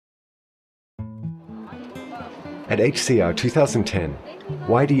At HCR 2010,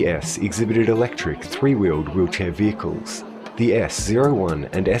 YDS exhibited electric three-wheeled wheelchair vehicles, the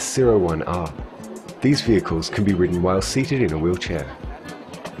S01 and S01R. These vehicles can be ridden while seated in a wheelchair.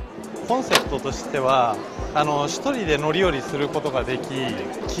 コンセプトとしては、一人で乗り降りすることができ、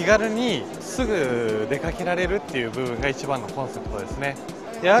気軽にすぐ出かけられるっていう部分が一番のコンセプトですね。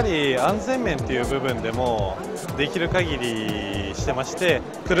やはり安全面っていう部分でもできる限りしてまして、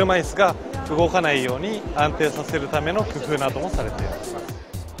車椅子が動かないように安定させるための工夫などもされています。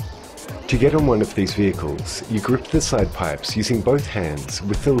To get on one of these vehicles, you grip the side pipes using both hands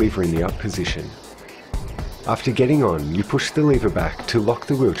with the lever in the up position. After getting on, you push the lever back to lock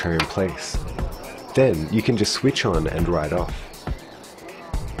the wheelchair in place. Then you can just switch on and ride off.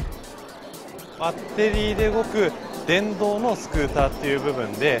 バッテリーで動く電動のスクーターっていう部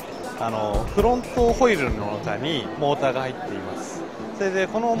分で、フロントホイールの中にモーターが入っています。それで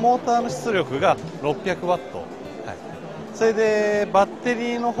このモーターの出力が600ワット。はい、それでバッテ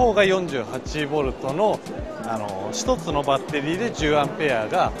リーの方が48ボルトの1つのバッテリーで10アンペア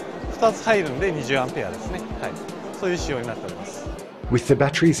が2つ入るんで20アンペアですね。はい、そういう仕様になっております。With the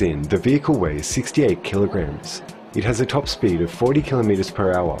batteries in, the vehicle weighs 68 kilograms. It has a top speed of 40 kilometers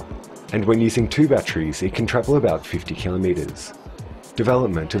per hour, and when using two batteries, it can travel about 50 kilometers.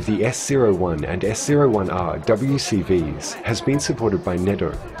 Development of the S01 and S01R WCVs has been supported by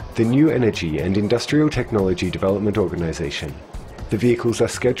NEDO, the New Energy and Industrial Technology Development Organization. The vehicles are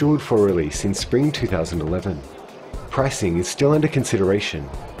scheduled for release in spring 2011. Pricing is still under consideration,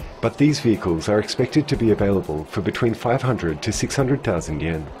 but these vehicles are expected to be available for between 500 to 600,000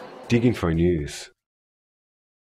 yen. DigInfo News.